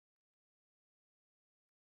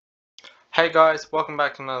Hey guys, welcome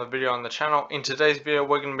back to another video on the channel. In today's video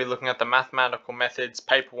we're going to be looking at the Mathematical Methods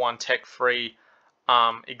Paper 1 Tech Free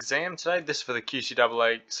exam today. This is for the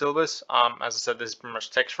QCAA syllabus. As I said, this is pretty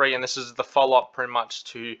much text free, and this is the follow-up pretty much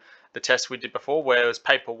to the test we did before where it was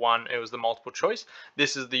paper 1, it was the multiple choice.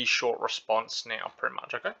 This is the short response now pretty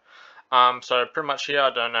much, okay? So pretty much here,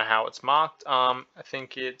 I don't know how it's marked. I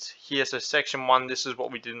think it's here, so section 1, this is what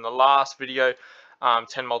we did in the last video.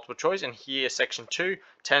 10 multiple choice, and here section 2,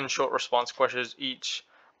 10 short response questions, each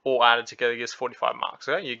all added together gives 45 marks.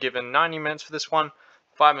 Okay, you're given 90 minutes for this one,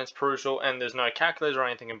 5 minutes crucial, and there's no calculators or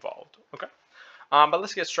anything involved. Okay, but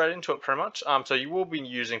let's get straight into it pretty much. So you will be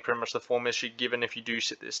using pretty much the formula sheet given if you do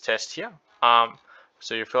sit this test here.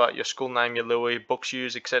 So you fill out your school name, your Louis, books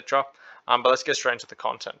used, etc. But let's get straight into the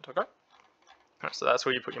content. Okay, so that's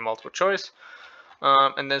where you put your multiple choice.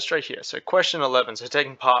 And then straight here, so question 11, so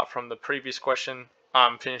taking part from the previous question,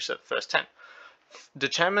 finished at the first 10.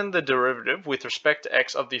 Determine the derivative with respect to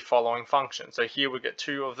x of the following function. So here we get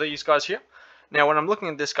two of these guys here. Now when I'm looking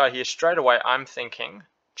at this guy here, straight away I'm thinking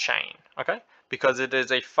chain, okay? Because it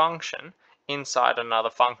is a function inside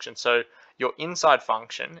another function. So your inside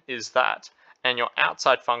function is that, and your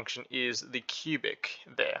outside function is the cubic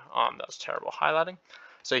there. That's terrible highlighting.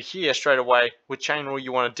 So here, straight away, with chain rule,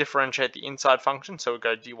 you want to differentiate the inside function. So we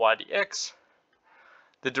go dy dx.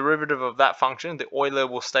 The derivative of that function, the Euler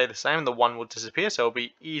will stay the same. The 1 will disappear. So it will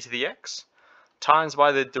be e to the x times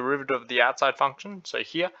by the derivative of the outside function. So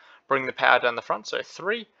here, bring the power down the front. So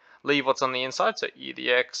 3. Leave what's on the inside. So e to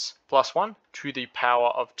the x plus 1 to the power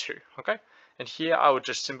of 2. Okay. And here, I would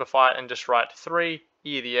just simplify it and just write 3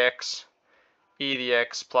 e to the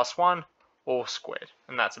x plus 1. All squared,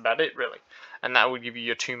 and that's about it really, and that would give you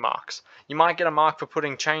your 2 marks. You might get a mark for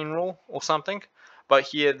putting chain rule or something, but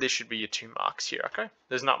here this should be your 2 marks here. Okay,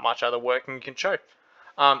 there's not much other working you can show.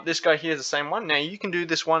 This guy here is the same one. Now you can do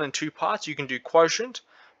this one in 2 parts. You can do quotient.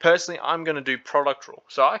 Personally, I'm going to do product rule,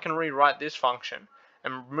 so I can rewrite this function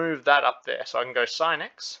and move that up there. So I can go sine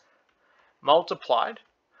x multiplied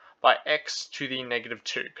by x to the negative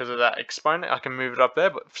 2. Because of that exponent, I can move it up there,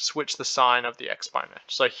 but switch the sign of the exponent.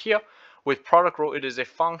 So here, with product rule, it is a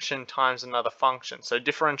function times another function. So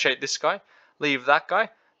differentiate this guy, leave that guy,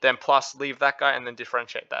 then plus leave that guy, and then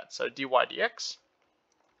differentiate that. So dy dx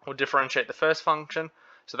will differentiate the first function,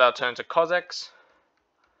 so that'll turn to cos x.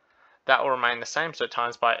 That will remain the same, so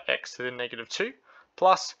times by x to the negative 2,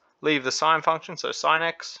 plus leave the sine function, so sine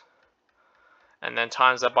x, and then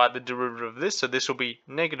times that by the derivative of this, so this will be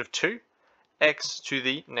negative 2 x to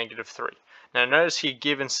the negative 3. Now notice here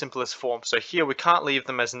given simplest form, so here we can't leave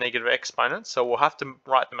them as negative exponents, so we'll have to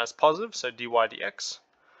write them as positive, so dy dx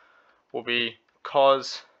will be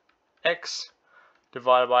cos x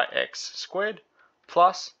divided by x squared,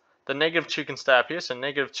 plus the negative 2 can stay up here, so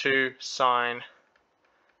negative 2 sine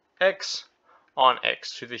x on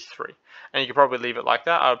x to the 3. And you could probably leave it like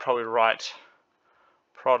that. I would probably write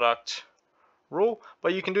product rule,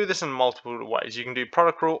 but you can do this in multiple ways. You can do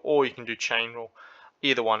product rule or you can do chain rule.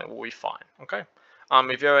 Either one, it will be fine. Okay.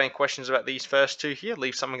 If you have any questions about these first two here,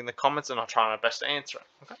 leave something in the comments and I'll try my best to answer it.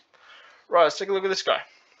 Okay. Right, let's take a look at this guy.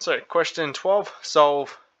 So question 12,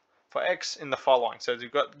 solve for x in the following. So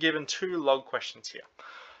we've got given 2 log questions here.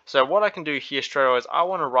 So what I can do here straight away is I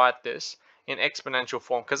want to write this in exponential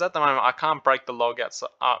form because at the moment I can't break the log outside.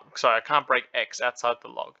 I can't break x outside the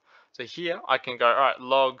log. So here I can go, all right,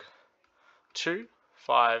 log 2,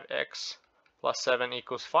 5x plus 7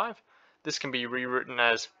 equals 5. This can be rewritten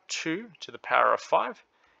as 2 to the power of 5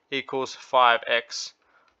 equals 5x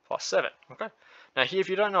plus 7. Okay. Now here, if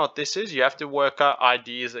you don't know what this is, you have to work out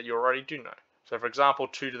ideas that you already do know. So for example,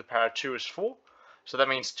 2 to the power of 2 is 4. So that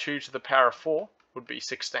means 2 to the power of 4 would be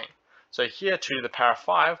 16. So here, 2 to the power of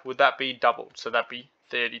 5, would that be doubled? So that'd be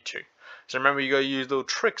 32. So remember, you got to use little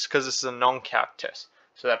tricks because this is a non-calc test.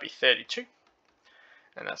 So that'd be 32.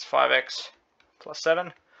 And that's 5x plus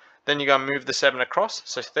 7. Then you're going to move the 7 across.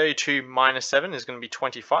 So 32 minus 7 is going to be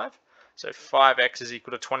 25. So 5x is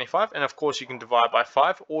equal to 25. And of course, you can divide by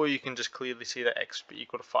 5, or you can just clearly see that x would be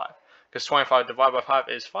equal to 5. Because 25 divided by 5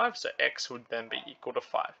 is 5, so x would then be equal to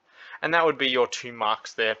 5. And that would be your 2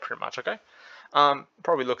 marks there pretty much, okay?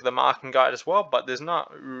 Probably look at the marking guide as well, but there's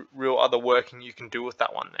not real other working you can do with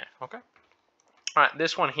that one there, okay? Alright,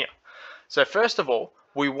 this one here. So first of all,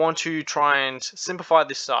 we want to try and simplify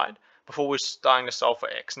this side before we're starting to solve for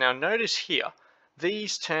x. Now notice here,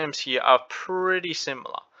 these terms here are pretty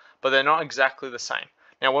similar, but they're not exactly the same.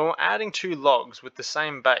 Now when we're adding 2 logs with the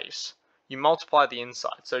same base, you multiply the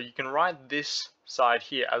inside. So you can write this side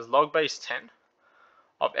here as log base 10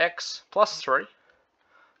 of x plus 3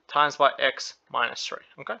 times by x minus 3,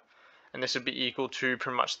 okay? And this would be equal to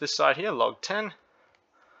pretty much this side here, log 10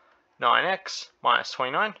 9x minus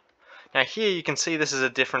 29. Now here you can see this is a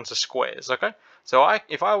difference of squares, okay? So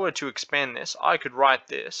if I were to expand this, I could write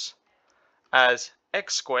this as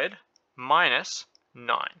x squared minus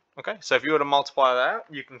 9, okay? So if you were to multiply that out,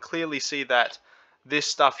 you can clearly see that this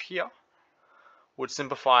stuff here would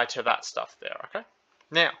simplify to that stuff there, okay?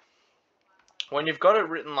 Now, when you've got it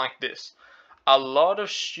written like this, a lot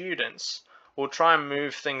of students will try and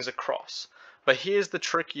move things across. But here's the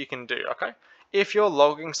trick you can do, okay? If you're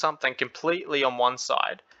logging something completely on one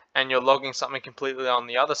side and you're logging something completely on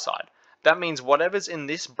the other side, that means whatever's in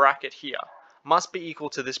this bracket here must be equal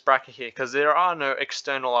to this bracket here because there are no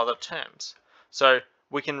external other terms. So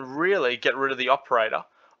we can really get rid of the operator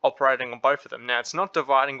operating on both of them. Now it's not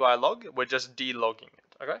dividing by log, we're just delogging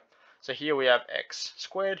it, okay? So here we have x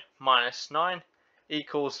squared minus 9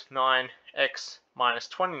 equals 9x minus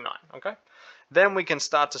 29, okay? Then we can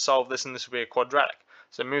start to solve this, and this will be a quadratic.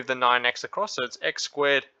 So move the 9x across, so it's x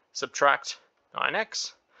squared subtract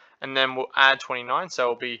 9x, and then we'll add 29, so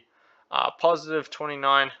it'll be positive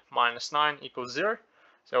 29 minus 9 equals 0.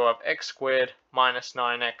 So we'll have x squared minus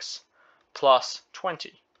 9x plus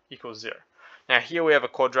 20 equals 0. Now here we have a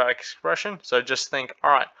quadratic expression, so just think,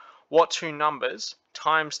 alright, what two numbers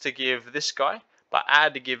times to give this guy, but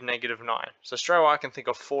add to give negative 9. So straight away I can think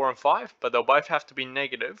of 4 and 5, but they'll both have to be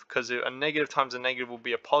negative, because a negative times a negative will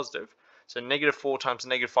be a positive. So negative 4 times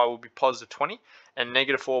negative 5 will be positive 20, and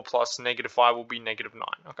negative 4 plus negative 5 will be negative 9,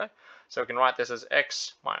 okay? So we can write this as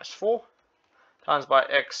x minus 4 times by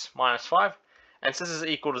x minus 5. And since this is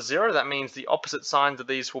equal to 0, that means the opposite signs of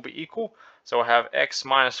these will be equal. So we'll have x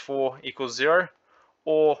minus 4 equals 0,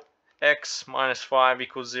 or x minus 5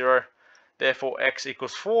 equals 0, therefore x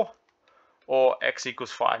equals 4, or x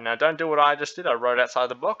equals 5. Now don't do what I just did, I wrote outside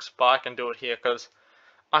the box, but I can do it here because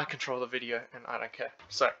I control the video and I don't care.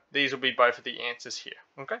 So these will be both of the answers here,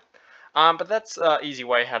 okay? But that's an easy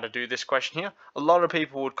way how to do this question here. A lot of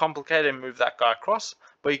people would complicate it and move that guy across,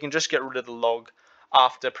 but you can just get rid of the log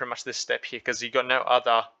after pretty much this step here because you've got no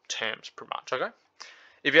other terms pretty much, okay?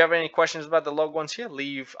 If you have any questions about the log ones here,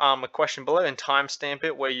 leave a question below and timestamp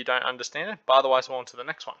it where you don't understand it, but otherwise we'll on to the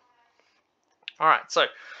next one. Alright, so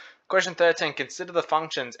question 13, consider the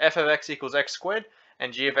functions f of x equals x squared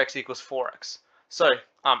and g of x equals 4x. So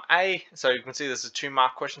so you can see this is a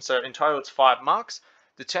 2-mark question, so in total it's 5 marks.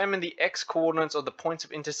 Determine the x coordinates of the points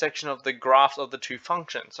of intersection of the graphs of the two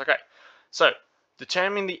functions. Okay, so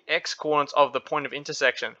determining the x coordinates of the point of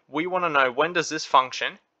intersection, we want to know when does this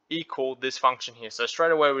function equal this function here. So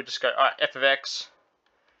straight away we just go, alright, f of x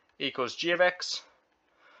equals g of x.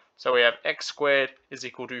 So we have x squared is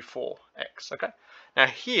equal to 4x, okay? Now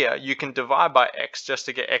here you can divide by x just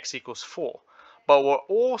to get x equals 4. But we're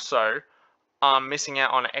also missing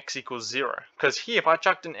out on x equals 0. Because here if I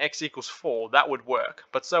chucked in x equals 4, that would work.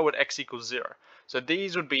 But so would x equals 0. So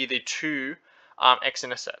these would be the two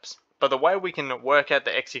x-intercepts. But the way we can work out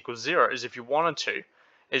the x equals 0 is if you wanted to,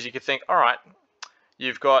 is you could think, alright,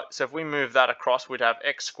 you've got, so if we move that across, we'd have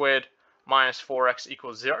x squared minus 4x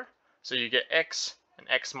equals 0. So you get x and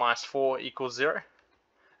x minus 4 equals 0.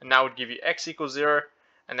 And that would give you x equals 0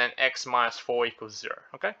 and then x minus 4 equals 0.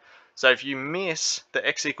 Okay? So if you miss the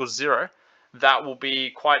x equals 0, that will be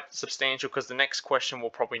quite substantial because the next question will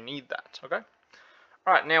probably need that. Okay?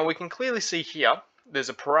 Alright, now we can clearly see here there's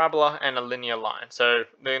a parabola and a linear line. So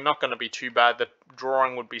they're not going to be too bad. The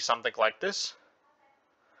drawing would be something like this.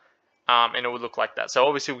 And it would look like that. So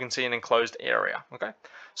obviously we can see an enclosed area. Okay,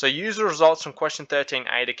 so use the results from question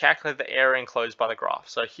 13a to calculate the area enclosed by the graph.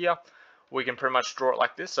 So here we can pretty much draw it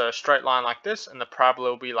like this. So a straight line like this, and the parabola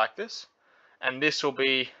will be like this, and this will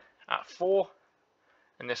be at 4,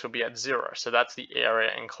 and this will be at 0. So that's the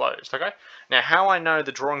area enclosed. Okay, now how I know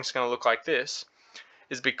the drawing is going to look like this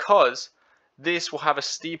is because this will have a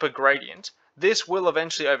steeper gradient. This will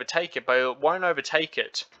eventually overtake it, but it won't overtake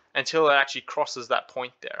it until it actually crosses that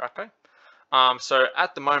point there. Okay. So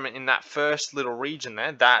at the moment in that first little region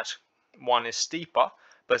there, that one is steeper,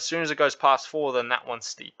 but as soon as it goes past 4, then that one's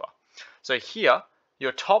steeper. So here,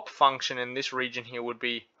 your top function in this region here would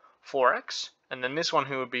be 4x, and then this one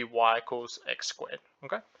here would be y equals x squared.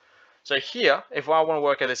 Okay. So here, if I want to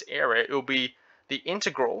work out this area, it will be the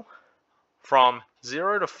integral from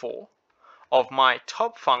 0 to 4 of my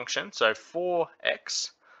top function, so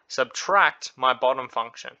 4x, subtract my bottom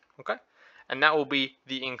function. Okay. And that will be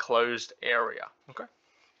the enclosed area. Okay.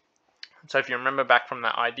 So if you remember back from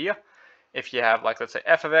that idea, if you have, like, let's say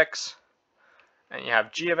f of x, and you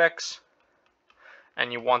have g of x,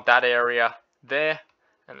 and you want that area there,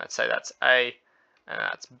 and let's say that's a, and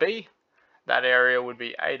that's b, that area would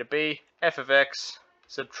be a to b, f of x,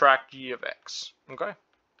 subtract g of x. Okay.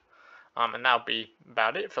 And that would be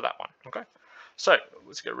about it for that one. Okay. So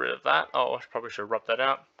let's get rid of that. Oh, I probably should rub that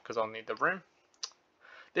out because I'll need the room.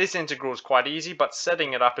 This integral is quite easy, but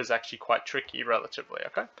setting it up is actually quite tricky relatively,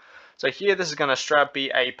 okay? So here this is going to straight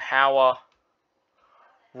be a power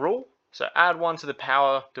rule. So add 1 to the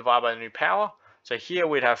power, divide by the new power. So here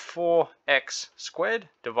we'd have 4x squared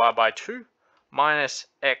divided by 2 minus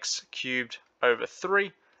x cubed over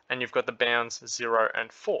 3. And you've got the bounds 0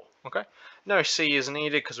 and 4, okay? No c is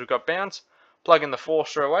needed because we've got bounds. Plug in the 4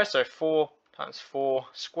 straight away, so 4 times 4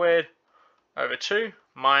 squared over 2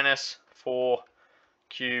 minus 4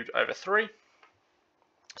 cubed over 3.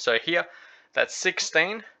 So here, that's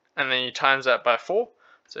 16, and then you times that by 4.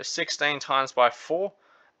 So 16 times by 4,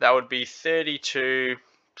 that would be 32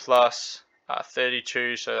 plus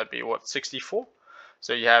 32, so that'd be what, 64?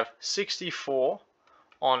 So you have 64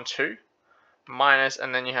 on 2 minus,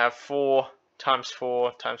 and then you have 4 times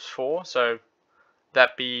 4 times 4, so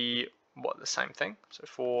that'd be, what, the same thing? So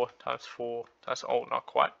 4 times 4 times, oh, not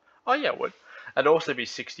quite. Oh yeah, it would. That'd also be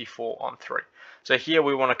 64 on 3. So here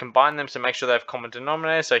we want to combine them to make sure they have common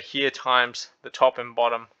denominator. So here times the top and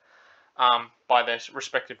bottom by their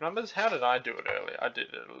respective numbers. How did I do it earlier? I did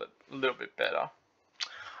it a little bit better.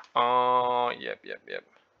 Oh, yep.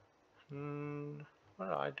 What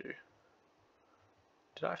did I do?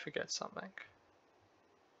 Did I forget something?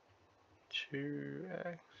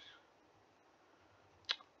 2x.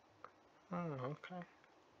 Oh, okay.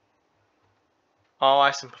 Oh,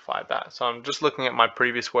 I simplified that. So I'm just looking at my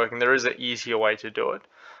previous work, and there is an easier way to do it.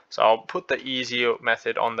 So I'll put the easier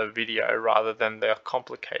method on the video rather than the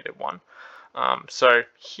complicated one. So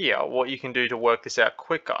here, what you can do to work this out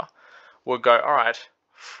quicker, we'll go, all right,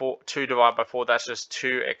 2 divided by 4, that's just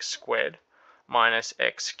 2x squared minus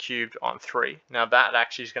x cubed on 3. Now that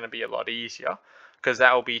actually is going to be a lot easier because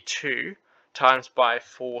that will be 2 times by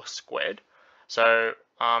 4 squared. So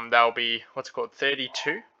that will be, what's it called,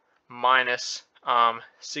 32 minus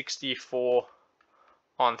 64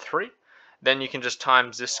 on 3. Then you can just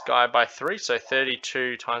times this guy by 3. So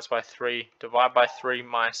 32 times by 3 divided by 3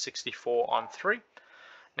 minus 64 on 3.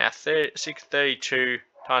 Now 32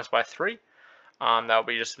 times by 3. That'll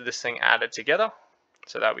be just this thing added together.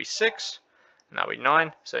 So that'll be 6. And that'll be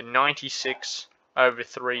 9. So 96 over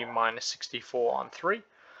 3 minus 64 on 3.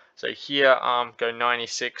 So here go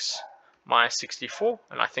 96 minus 64.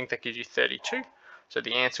 And I think that gives you 32. So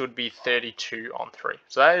the answer would be 32 on 3.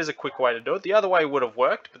 So that is a quick way to do it. The other way would have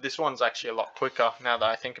worked, but this one's actually a lot quicker now that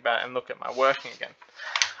I think about it and look at my working again.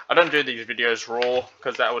 I don't do these videos raw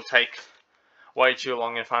because that would take way too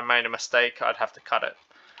long. If I made a mistake, I'd have to cut it.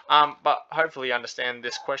 But hopefully you understand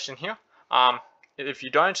this question here. If you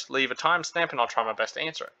don't, leave a timestamp and I'll try my best to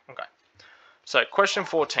answer it. Okay. So question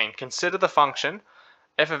 14. Consider the function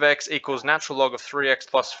f of x equals natural log of 3x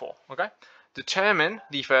plus 4. Okay. Determine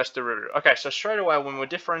the first derivative. Okay, so straight away when we're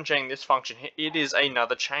differentiating this function here, it is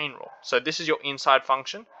another chain rule. So this is your inside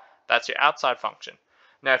function, that's your outside function.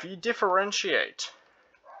 Now if you differentiate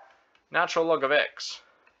natural log of x,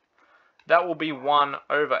 that will be 1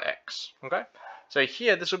 over x. Okay, so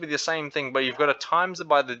here this will be the same thing, but you've got to times it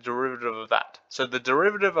by the derivative of that. So the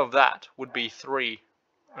derivative of that would be 3,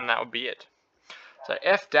 and that would be it. So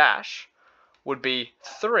f dash would be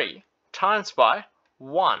 3 times by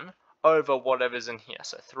 1 over whatever's in here.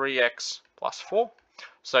 So 3x plus 4.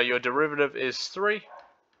 So your derivative is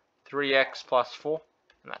 3x plus 4,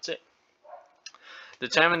 and that's it.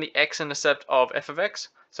 Determine the x-intercept of f of x.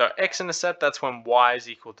 So x-intercept, that's when y is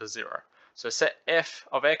equal to 0. So set f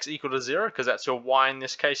of x equal to 0, because that's your y in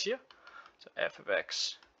this case here. So f of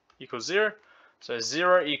x equals 0. So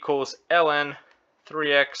 0 equals ln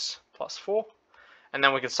 3x plus 4. And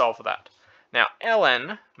then we can solve for that. Now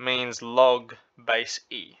ln means log base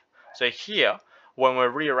e. So here, when we're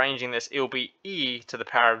rearranging this, it'll be e to the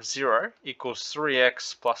power of 0 equals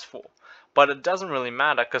 3x plus 4. But it doesn't really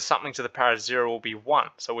matter because something to the power of 0 will be 1.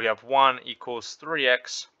 So we have 1 equals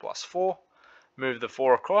 3x plus 4. Move the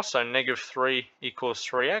 4 across, so negative 3 equals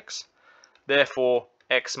 3x. Therefore,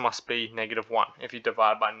 x must be negative 1 if you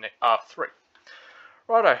divide by 3.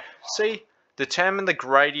 Righto, C, determine the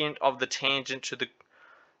gradient of the tangent to the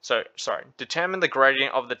determine the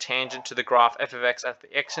gradient of the tangent to the graph f of x at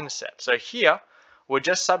the x-intercept. So here, we're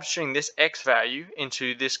just substituting this x value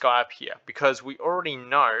into this guy up here because we already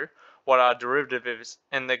know what our derivative is,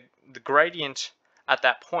 and the gradient at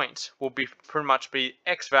that point will be pretty much be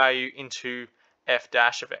x value into f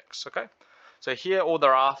dash of x, okay? So here, all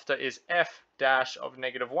they're after is f dash of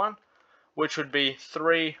negative 1, which would be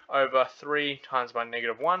 3 over 3 times by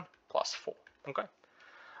negative 1 plus 4, okay?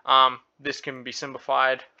 This can be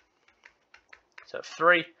simplified. So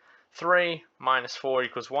 3 minus 4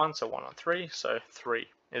 equals 1, so 1 on 3, so 3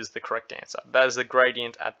 is the correct answer. That is the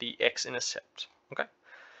gradient at the x-intercept. Okay,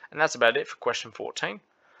 and that's about it for question 14.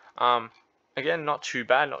 Again, not too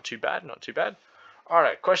bad, not too bad, not too bad.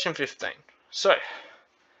 Alright, question 15. So,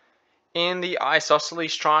 in the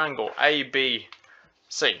isosceles triangle ABC,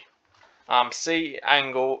 C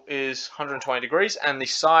angle is 120 degrees and the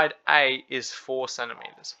side A is 4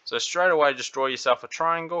 centimeters. So straight away just draw yourself a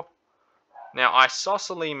triangle. Now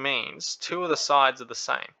isosceles means two of the sides are the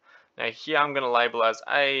same. Now here I'm going to label as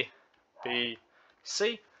A, B,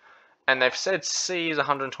 C, and they've said C is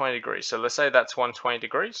 120 degrees. So let's say that's 120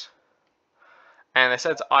 degrees. And they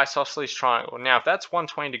said it's isosceles triangle. Now if that's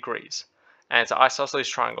 120 degrees and it's an isosceles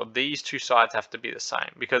triangle, these two sides have to be the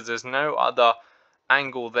same because there's no other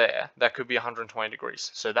angle there that could be 120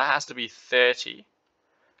 degrees. So that has to be 30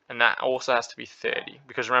 and that also has to be 30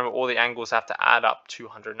 because remember all the angles have to add up to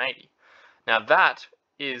 180. Now that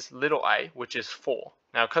is little a, which is 4.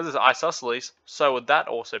 Now because it's isosceles, so would that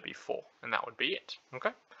also be 4 and that would be it.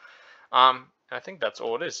 Okay. And I think that's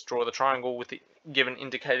all it is. Draw the triangle with the given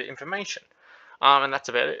indicated information. And that's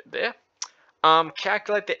about it there.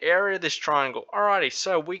 Calculate the area of this triangle. Alrighty,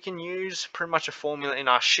 so we can use pretty much a formula in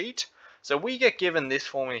our sheet. So we get given this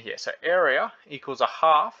formula here. So area equals a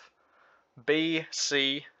half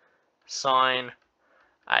BC sine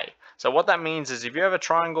A. So what that means is if you have a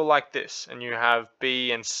triangle like this and you have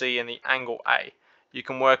B and C and the angle A, you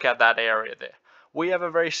can work out that area there. We have a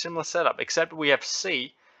very similar setup, except we have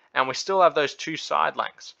C and we still have those two side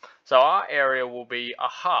lengths. So our area will be a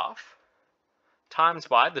half times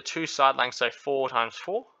by the two side lengths, so 4 times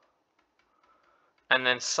 4, and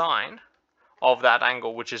then sine of that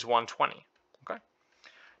angle, which is 120. Okay.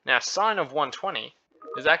 Now sine of 120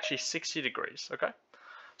 is actually 60 degrees. Okay.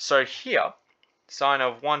 So here, sine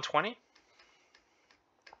of 120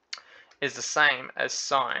 is the same as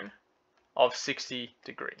sine of 60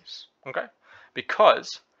 degrees. Okay.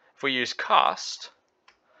 Because if we use cast,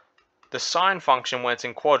 the sine function when it's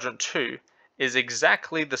in quadrant 2 is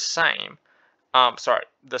exactly the same.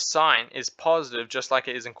 The sine is positive just like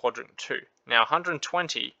it is in quadrant 2. Now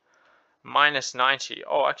 120 minus 90,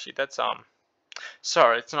 oh actually that's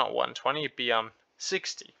sorry, it's not 120, it'd be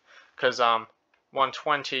 60, because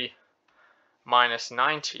 120 minus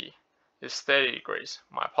 90 is 30 degrees.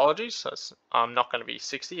 My apologies, so it's not going to be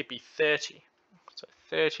 60, it'd be 30. So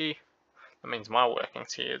 30, that means my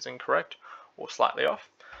workings here is incorrect or slightly off.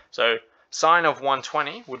 So sine of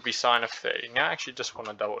 120 would be sine of 30. Now I actually just want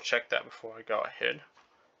to double check that before I go ahead.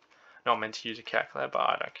 Not meant to use a calculator, but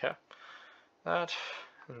I don't care. That,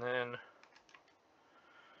 and then,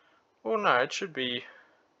 oh no, it should be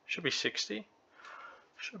 60.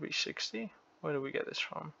 Should be 60. Where do we get this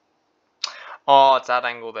from? Oh, it's that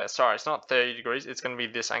angle there. Sorry, it's not 30 degrees. It's going to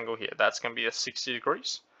be this angle here. That's going to be a 60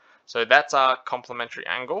 degrees. So that's our complementary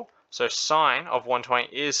angle. So sine of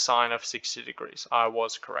 120 is sine of 60 degrees. I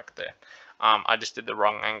was correct there. I just did the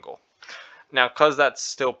wrong angle. Now, because that's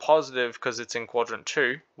still positive because it's in quadrant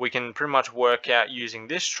 2, we can pretty much work out using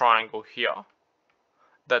this triangle here.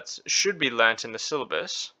 That should be learnt in the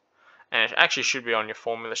syllabus, and it actually should be on your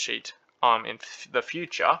formula sheet in the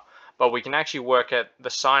future. But we can actually work out the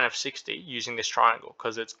sine of 60 using this triangle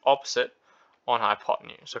because it's opposite on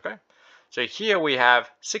hypotenuse. Okay. So here we have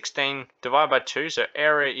 16 divided by 2, so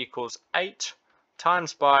area equals 8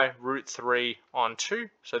 times by root 3 on 2.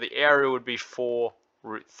 So the area would be 4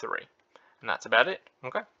 root 3. And that's about it.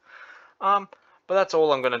 Okay. But that's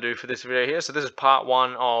all I'm going to do for this video here. So this is part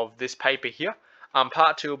 1 of this paper here.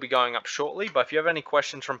 Part 2 will be going up shortly. But if you have any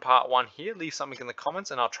questions from part 1 here, leave something in the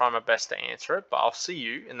comments and I'll try my best to answer it. But I'll see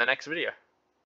you in the next video.